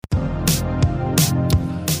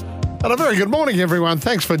And a very good morning, everyone.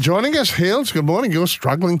 Thanks for joining us. Heels, good morning. You're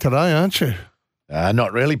struggling today, aren't you?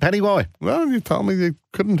 Not really, Paddy. Why? Well, you told me you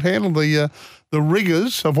couldn't handle the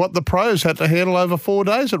rigours of what the pros had to handle over 4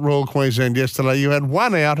 days at Royal Queensland yesterday. You had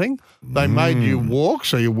one outing. They made you walk,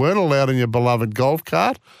 so you weren't allowed in your beloved golf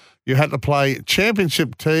cart. You had to play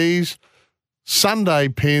championship tees, Sunday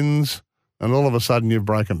pins, and all of a sudden you've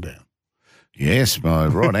broken down. Yes, my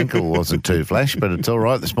right ankle wasn't too flash, but it's all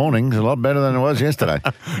right this morning. It's a lot better than it was yesterday.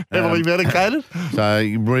 Heavily medicated? So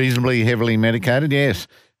reasonably heavily medicated, yes.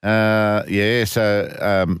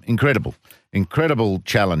 Incredible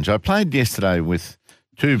challenge. I played yesterday with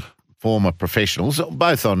two former professionals,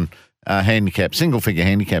 both on handicap, single-figure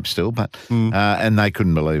handicap still, but and they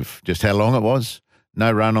couldn't believe just how long it was.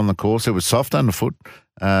 No run on the course. It was soft underfoot,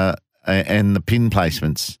 and the pin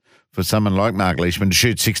placements for someone like Mark Leishman to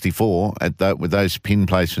shoot 64 with those pin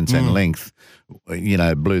placements and length,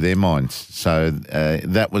 blew their minds. So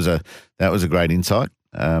that was a great insight.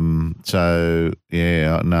 I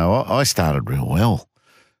started real well.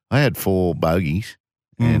 I had 4 bogeys,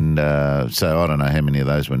 and so I don't know how many of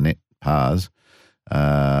those were net pars,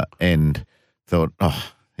 and thought,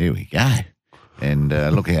 here we go. And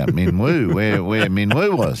look out, Min Woo, where Min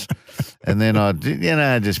Woo was. And then I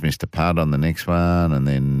just missed a putt on the next one. And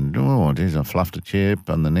then, I fluffed a chip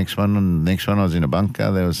on the next one. And the next one I was in a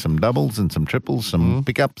bunker. There was some doubles and some triples, some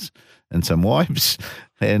pickups and some wipes.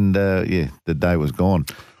 And, the day was gone.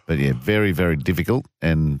 But, very, very difficult.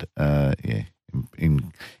 And,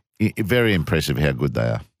 very impressive how good they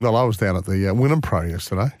are. Well, I was down at the Wynnum Pro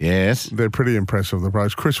yesterday. Yes. They're pretty impressive, the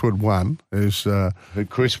pros. Chris Wood won.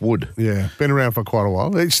 Chris Wood? Yeah, been around for quite a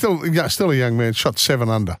while. He's still a young man, shot 7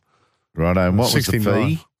 under. Righto, and what 69. Was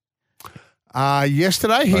the fee?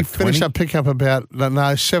 Yesterday, he finished up picking up about,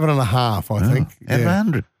 7.5, I think. Out of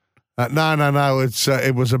 100? No.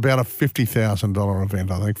 It was about a $50,000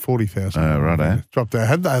 event, I think, $40,000. Oh, righto. Dropped there.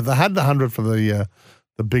 They had the 100 for the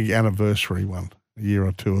big anniversary one a year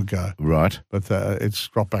or two ago. Right. But it's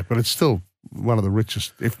dropped back. But it's still one of the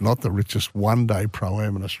richest, if not the richest, one-day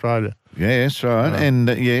pro-am in Australia. Yes, right. And,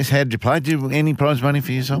 how did you play? Did you any prize money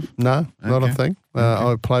for yourself? No, not a thing.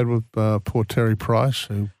 I played with poor Terry Price,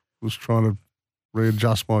 who was trying to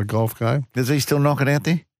readjust my golf game. Does he still knock it out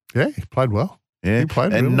there? Yeah, he played well. Yeah, he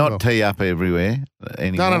played and really not well. Tee up everywhere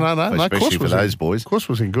anymore. No. Especially for those boys. Course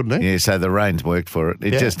was in good nick. Yeah, so the rain's worked for it.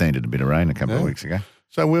 It just needed a bit of rain a couple of weeks ago.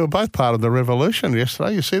 So we were both part of the revolution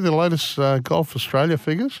yesterday. You see the latest Golf Australia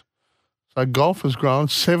figures? So golf has grown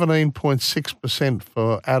 17.6%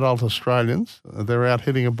 for adult Australians. They're out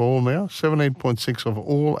hitting a ball now. 17.6% of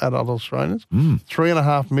all adult Australians.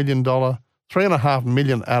 $3.5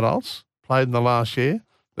 million adults played in the last year.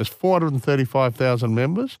 There's 435,000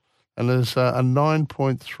 members, and there's a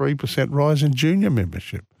 9.3% rise in junior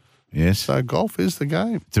membership. Yes. So golf is the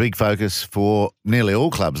game. It's a big focus for nearly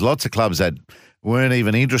all clubs. Lots of clubs that weren't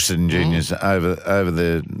even interested in juniors over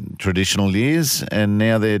the traditional years, and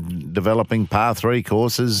now they're developing par 3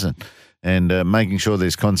 courses and making sure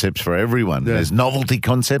there's concepts for everyone. Yeah. There's novelty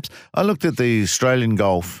concepts. I looked at the Australian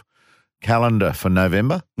golf calendar for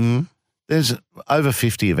November. There's over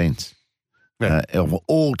 50 events of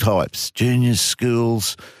all types, juniors,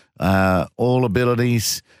 schools, all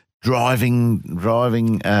abilities, driving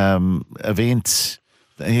events.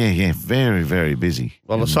 Yeah, very, very busy.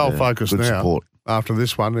 Well, the sole focus now support. After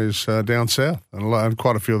this one is down south, and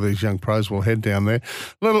quite a few of these young pros will head down there.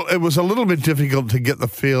 It was a little bit difficult to get the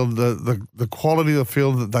field, the quality of the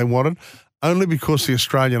field that they wanted, only because the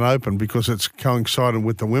Australian Open, because it's coincided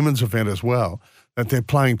with the women's event as well, that they're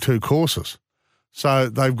playing 2 courses. So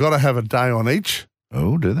they've got to have a day on each.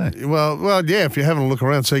 Oh, do they? Well, yeah, if you're having a look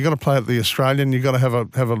around. So you've got to play at the Australian, you've got to have a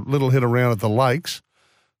little hit around at the Lakes.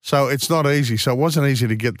 So it's not easy. So it wasn't easy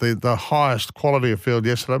to get the highest quality of field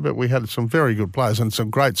yesterday, but we had some very good players and some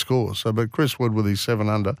great scores. So, but Chris Wood with his 7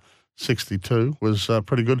 under 62 was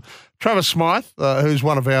pretty good. Travis Smythe, who's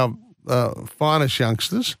one of our finest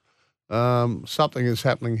youngsters, something is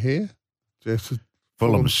happening here.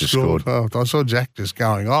 Fulham's just scored. Oh, I saw Jack just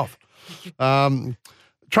going off.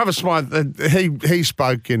 Travis Smythe, he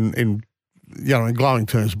spoke in glowing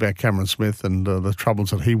terms about Cameron Smith and the troubles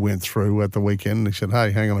that he went through at the weekend. He said,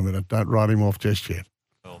 hey, hang on a minute, don't write him off just yet.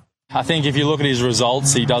 I think if you look at his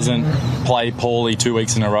results, he doesn't play poorly 2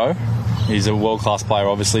 weeks in a row. He's a world-class player,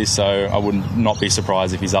 obviously, so I would not be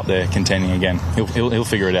surprised if he's up there contending again. He'll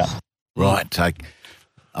figure it out. Right, take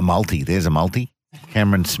a multi. There's a multi.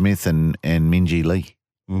 Cameron Smith and Minjee Lee.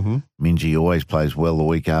 Mm-hmm. Minjee always plays well the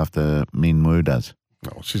week after Min Woo does.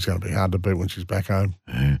 Oh, she's going to be hard to beat when she's back home.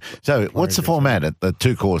 So what's the format at the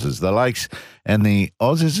 2 courses, the Lakes and the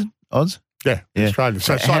Oz, is it? Oz? Yeah. Australia.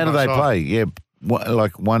 So how do they play? Yeah,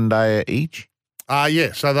 like 1 day each?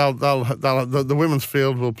 Yeah. So the women's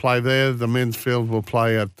field will play there. The men's field will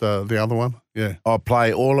play at the other one. Yeah. I'll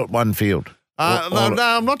play all at one field. No,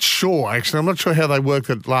 I'm not sure, actually. I'm not sure how they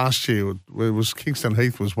worked it last year. It was Kingston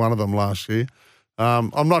Heath was one of them last year.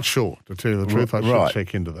 I'm not sure, to tell you the truth. I should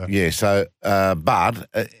check into that. Yeah, so, but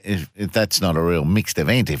if that's not a real mixed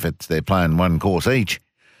event if they're playing one course each.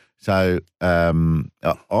 So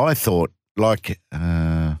I thought, like,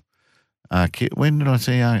 RQ, when did I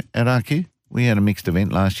see at RQ? We had a mixed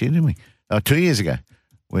event last year, didn't we? 2 years ago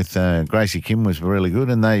with Gracie Kim was really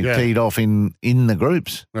good, and they teed off in the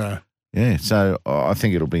groups. Yeah. Yeah, so I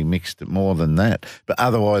think it'll be mixed more than that. But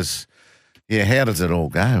otherwise, yeah, how does it all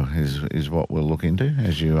go is what we'll look into,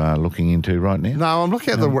 as you are looking into right now. No, I'm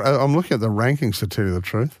looking at the rankings, to tell you the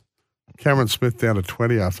truth. Cameron Smith down to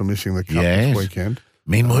 20 after missing the cup this weekend.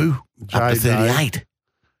 Minwoo up to 38.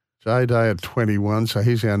 J Day at 21, so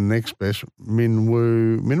he's our next best.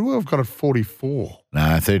 Minwoo I've got at 44.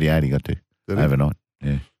 No, 38 he got to overnight.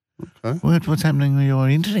 Yeah. Okay. What's happening with your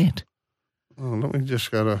internet? Oh, let me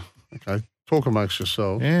just go to... Okay, talk amongst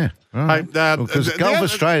yourselves. Yeah, right. Because Golf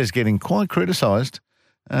Australia is getting quite criticised.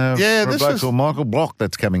 For a bloke called Michael Block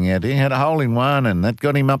that's coming out here. He had a hole-in-one, and that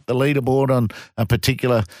got him up the leaderboard on a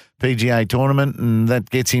particular PGA tournament, and that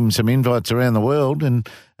gets him some invites around the world. And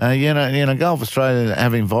Golf Australia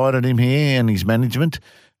have invited him here and his management,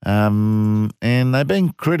 and they've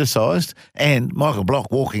been criticised. And Michael Block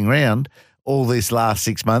walking around all this last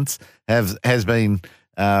 6 months has been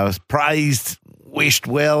praised, wished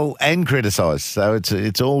well, and criticised. So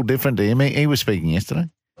it's all different to him. He was speaking yesterday.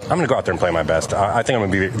 I'm going to go out there and play my best. I think I'm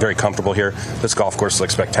going to be very comfortable here. This golf course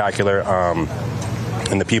looks spectacular,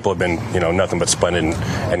 and the people have been, nothing but splendid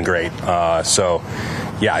and great. So,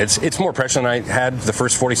 yeah, it's more pressure than I had the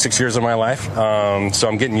first 46 years of my life. So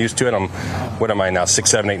I'm getting used to it. What am I now, 6,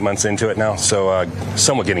 7, 8 months into it now? So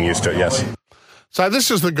somewhat getting used to it, yes. So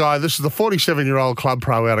this is the 47-year-old club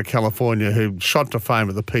pro out of California who shot to fame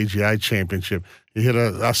at the PGA Championship. He hit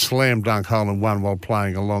a slam dunk hole-in-one while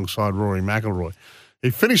playing alongside Rory McIlroy. He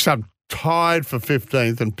finished up tied for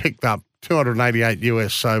 15th and picked up 288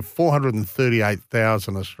 US, so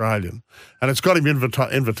 438,000 Australian. And it's got him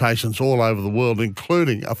invitations all over the world,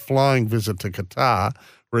 including a flying visit to Qatar,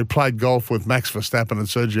 where he played golf with Max Verstappen and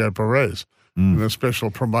Sergio Perez in a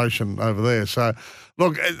special promotion over there. So,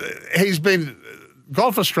 look,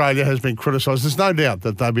 Golf Australia has been criticised. There's no doubt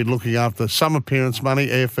that they've been looking after some appearance money,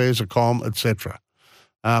 airfares, accom, etc.,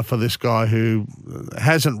 for this guy who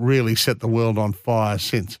hasn't really set the world on fire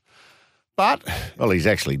since. But he's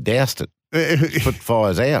actually doused it, put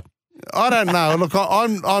fires out. I don't know. Look,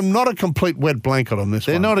 I'm not a complete wet blanket on this.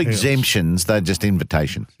 They're not exemptions; they're just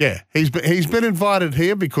invitations. Yeah, he's been invited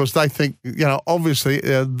here because they think, obviously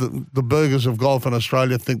the burgers of golf in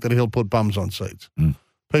Australia think that he'll put bums on seats.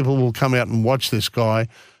 People will come out and watch this guy,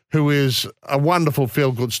 who is a wonderful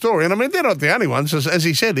feel-good story. And I mean, they're not the only ones. As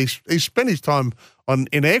he said, he's spent his time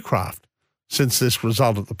in aircraft since this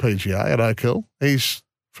result at the PGA at Oak Hill. He's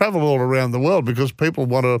travelled all around the world because people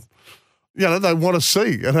want to, they want to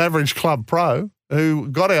see an average club pro who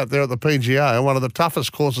got out there at the PGA, one of the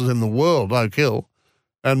toughest courses in the world, Oak Hill,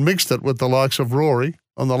 and mixed it with the likes of Rory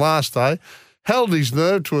on the last day, held his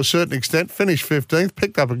nerve to a certain extent, finished 15th,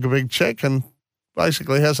 picked up a big check, and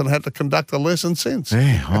basically hasn't had to conduct a lesson since.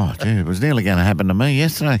 Yeah, dude, it was nearly going to happen to me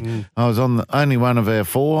yesterday. I was on the only one of our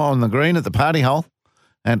 4 on the green at the party hole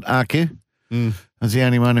at RQ. I was the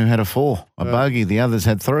only one who had a 4, a bogey. The others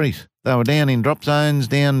had 3s. They were down in drop zones,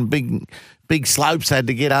 down big slopes, had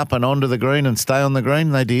to get up and onto the green and stay on the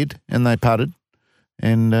green. They did, and they putted.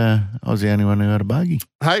 And I was the only one who had a bogey.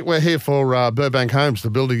 Hey, we're here for Burbank Homes, the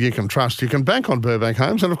builder you can trust. You can bank on Burbank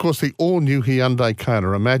Homes and, of course, the all-new Hyundai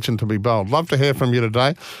Kona. Imagine to be bold. Love to hear from you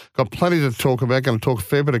today. Got plenty to talk about. Going to talk a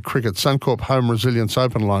fair bit of cricket. Suncorp Home Resilience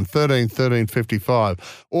Open Line, 13 13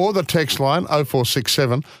 55. Or the text line,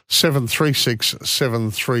 0467 736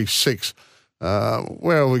 736.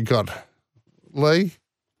 Where have we got? Lee?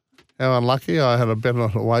 How unlucky. I had a bet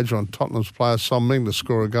on a wager on Tottenham's player Son Ming to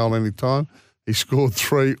score a goal any time. He scored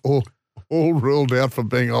 3, all ruled out for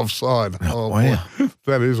being offside. Oh, wow. Boy.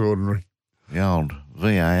 That is ordinary. The old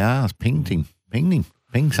VAR's pinged him.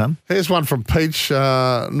 Ping, son. Here's one from Peach.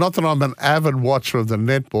 Not that I'm an avid watcher of the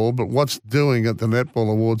netball, but what's doing at the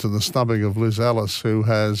Netball Awards and the snubbing of Liz Ellis, who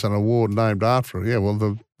has an award named after her? Yeah, well,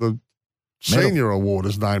 the senior award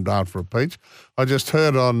is named after her, Peach. I just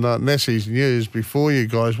heard on Nessie's News before you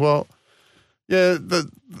guys, well, yeah,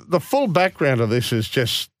 the full background of this is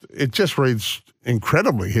just reads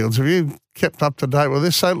incredibly, Hills. Have you kept up to date with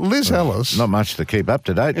this? So Liz Ellis... Not much to keep up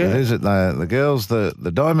to date with, is it? The girls,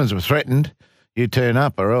 the Diamonds were threatened you turn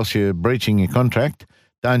up or else you're breaching your contract.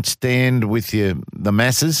 Don't stand with the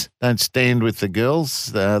masses. Don't stand with the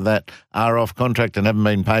girls that are off contract and haven't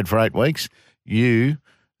been paid for 8 weeks. You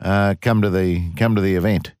come to the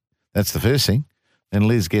event. That's the first thing. Then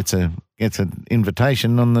Liz gets an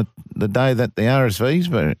invitation on the day that the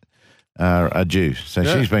RSVs are due. So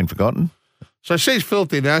she's been forgotten. So she's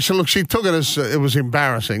filthy now. She took it as it was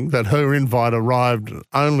embarrassing that her invite arrived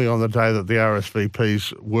only on the day that the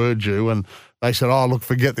RSVPs were due, and they said, "Oh, look,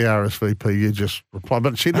 forget the RSVP. You just reply."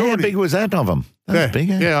 But she'd How already big was that of them? That was big,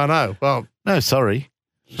 yeah, I know. Well, no, sorry,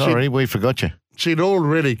 we forgot you. She'd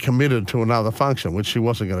already committed to another function, which she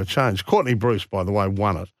wasn't going to change. Courtney Bruce, by the way,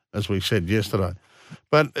 won it, as we said yesterday.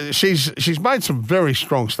 But she's made some very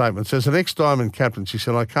strong statements. As an ex-Diamond captain, she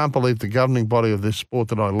said, "I can't believe the governing body of this sport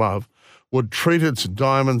that I love would treat its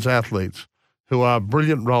Diamonds athletes, who are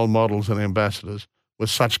brilliant role models and ambassadors, with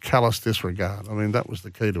such callous disregard." I mean, that was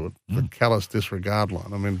the key to it, the callous disregard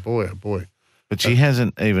line. I mean, boy, oh boy. But she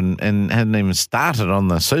hadn't even started on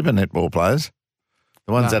the super netball players,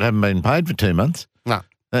 the ones that haven't been paid for 2 months. No.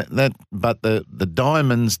 But the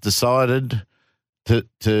Diamonds decided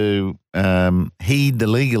to heed the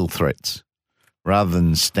legal threats rather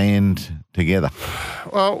than stand together.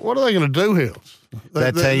 Well, what are they going to do, Hills?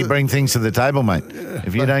 That's how you bring things to the table, mate.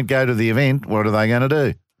 If you don't go to the event, what are they going to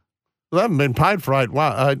do? They haven't been paid for 8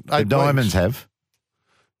 The Diamonds weeks. have.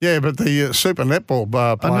 Yeah, but the super netball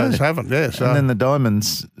players haven't. Yeah, so. And then the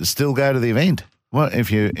Diamonds still go to the event. Well,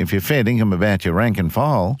 if you're fair dinkum about your rank and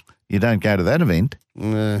file, you don't go to that event.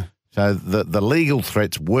 Yeah. So the legal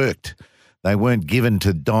threats worked. They weren't given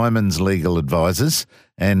to Diamonds legal advisors.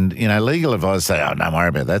 And, legal advisors say, "Oh, don't worry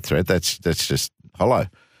about that threat. That's just hollow."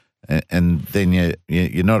 And then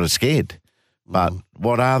you're not as scared. But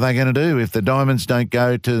what are they going to do if the Diamonds don't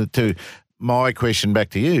go to my question back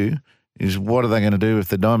to you is, what are they going to do if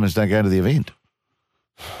the Diamonds don't go to the event?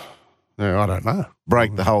 Yeah, I don't know.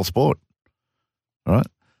 Break the whole sport, right?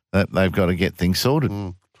 They've got to get things sorted.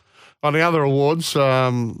 On the other awards,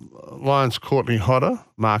 Lions Courtney Hodder,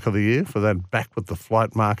 Mark of the Year for that back with the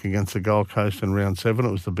flight mark against the Gold Coast in round 7.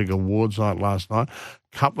 It was the big awards night last night.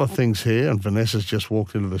 Couple of things here, and Vanessa's just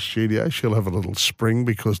walked into the studio. She'll have a little spring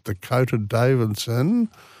because Dakota Davidson,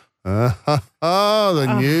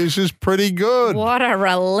 the news is pretty good. What a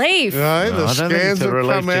relief. The I don't think scans it's a have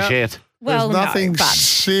relief come just out. yet. Well, There's nothing but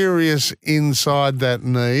serious inside that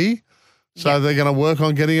knee. So they're going to work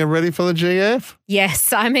on getting her ready for the GF?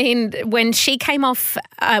 yes, I mean, when she came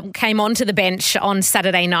onto the bench on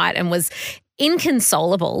Saturday night and was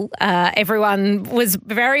inconsolable. Everyone was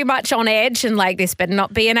very much on edge and like, this better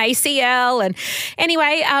not be an ACL. And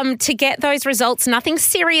anyway, to get those results, nothing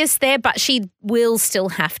serious there, but she will still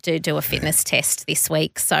have to do a fitness test this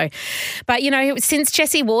week. So, but since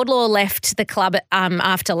Jessie Wardlaw left the club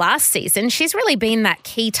after last season, she's really been that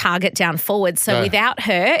key target down forward. So without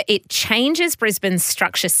her, it changes Brisbane's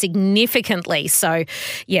structure significantly. So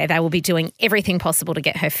yeah, they will be doing everything possible to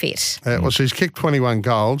get her fit. Well, she's kicked 21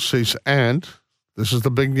 goals. And this is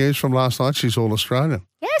the big news from last night, she's All-Australian.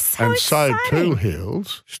 Yes, how and exciting. so too,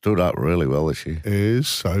 Hills, Stood up really well this year. is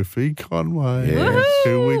Sophie Conway, Yes.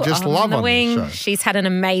 who we just on love the on wing. this show. She's had an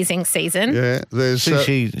amazing season. Yeah, there's...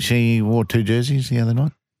 She wore 2 jerseys the other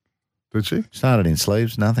night. did she? Started in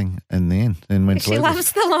sleeves, nothing in the end. Then went She sleeveless.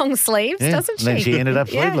 loves the long sleeves, doesn't she? And then she ended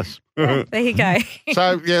up Yeah. sleeveless. Yeah, there you go.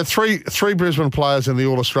 So, yeah, three Brisbane players in the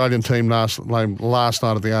All-Australian team last night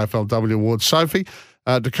at the AFLW Awards. Sophie,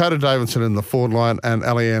 Dakota Davidson in the forward line and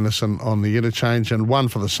Ali Anderson on the interchange, and one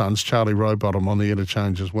for the Suns, Charlie Rowbottom on the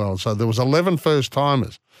interchange as well. So there was 11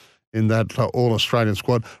 first-timers in that All-Australian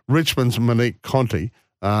squad. Richmond's Monique Conti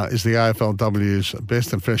is the AFLW's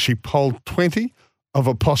best and fairest. She polled 20 of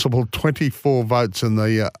a possible 24 votes in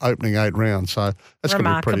the opening 8 rounds. So that's going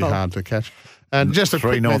to be pretty Remarkable. hard to catch. And just a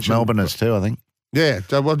 3 quick North mention, Melbourners too, I think. yeah,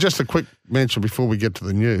 well, just a quick mention before we get to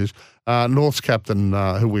the news. North's captain,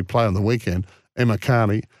 who we play on the weekend, Emma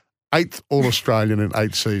Carney, 8th All-Australian in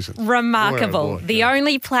 8 seasons. Remarkable. Boy, oh boy, The yeah.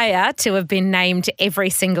 only player to have been named every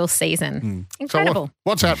single season. Incredible. So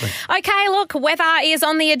what's happening? Okay, look, weather is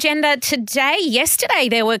on the agenda today. Yesterday,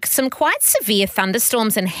 there were some quite severe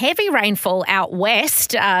thunderstorms and heavy rainfall out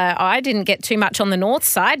west. I didn't get too much on the north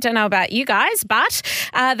side. Don't know about you guys, but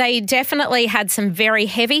they definitely had some very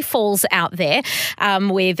heavy falls out there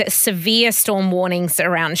with severe storm warnings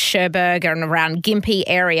around Cherbourg and around Gympie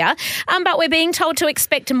area. But we're being told to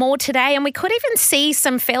expect more today, and we could even see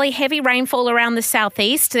some fairly heavy rainfall around the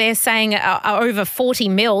southeast. They're saying over 40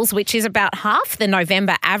 mils, which is about half the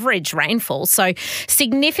November average rainfall. So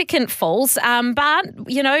significant falls. But,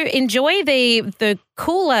 enjoy the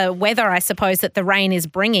cooler weather, I suppose, that the rain is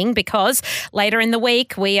bringing, because later in the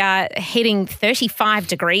week we are hitting 35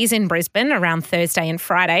 degrees in Brisbane around Thursday and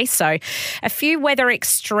Friday. So a few weather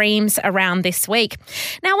extremes around this week.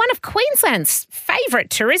 Now, one of Queensland's favourite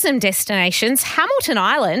tourism destinations, Hamilton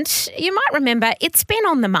Island, you might remember it's been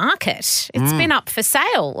on the market. It's been up for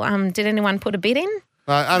sale. Did anyone put a bid in?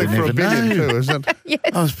 Only for a billion too, isn't it? Yes.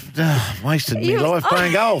 I was wasted my life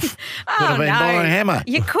playing golf. Could have been buying a hammer.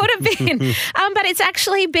 You could have been. But it's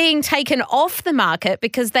actually being taken off the market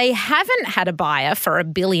because they haven't had a buyer for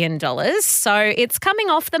 $1 billion. So it's coming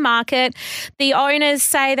off the market. The owners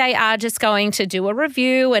say they are just going to do a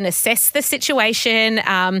review and assess the situation.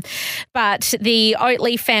 But the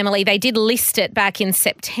Oatley family, they did list it back in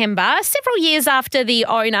September, several years after the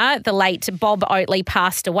owner, the late Bob Oatley,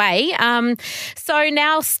 passed away. So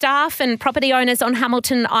now staff and property owners on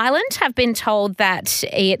Hamilton Island have been told that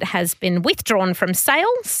it has been withdrawn from sale.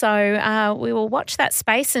 So we will watch that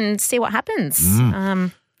space and see what happens.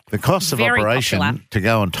 The costs of operation popular to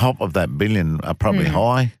go on top of that $1 billion are probably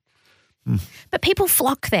high. But people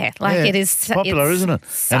flock there. It is popular, isn't it?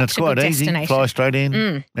 And it's quite easy. Fly straight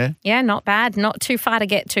in. Yeah, not bad. Not too far to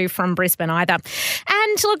get to from Brisbane either.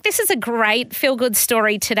 And look, this is a great feel-good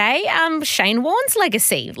story today. Shane Warne's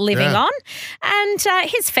legacy living on. And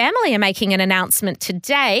his family are making an announcement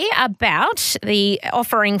today about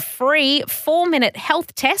offering free 4-minute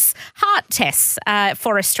health tests, heart tests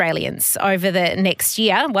for Australians over the next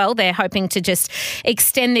year. Well, they're hoping to just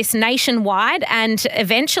extend this nationwide and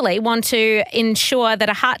eventually want to ensure that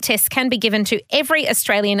a heart test can be given to every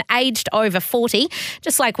Australian aged over 40,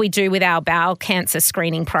 just like we do with our bowel cancer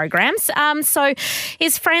screening programs. So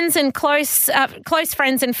his friends and close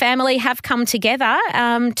friends and family have come together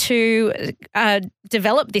to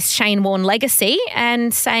develop this Shane Warne legacy,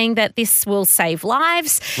 and saying that this will save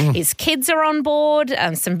lives. His kids are on board,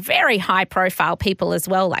 some very high-profile people as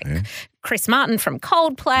well, like Chris Martin from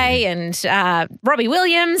Coldplay and Robbie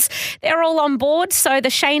Williams. They're all on board. So the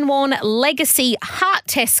Shane Warne Legacy Heart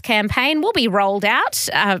Test campaign will be rolled out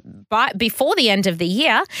before the end of the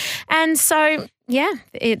year. And so, yeah,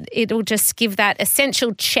 it'll just give that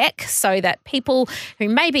essential check so that people who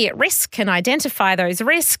may be at risk can identify those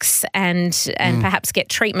risks and perhaps get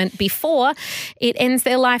treatment before it ends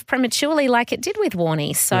their life prematurely, like it did with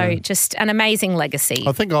Warnie. So just an amazing legacy.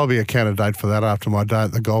 I think I'll be a candidate for that after my day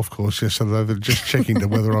at the golf course yesterday. They're just checking to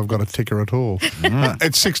whether I've got a ticker at all.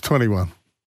 It's 6:21.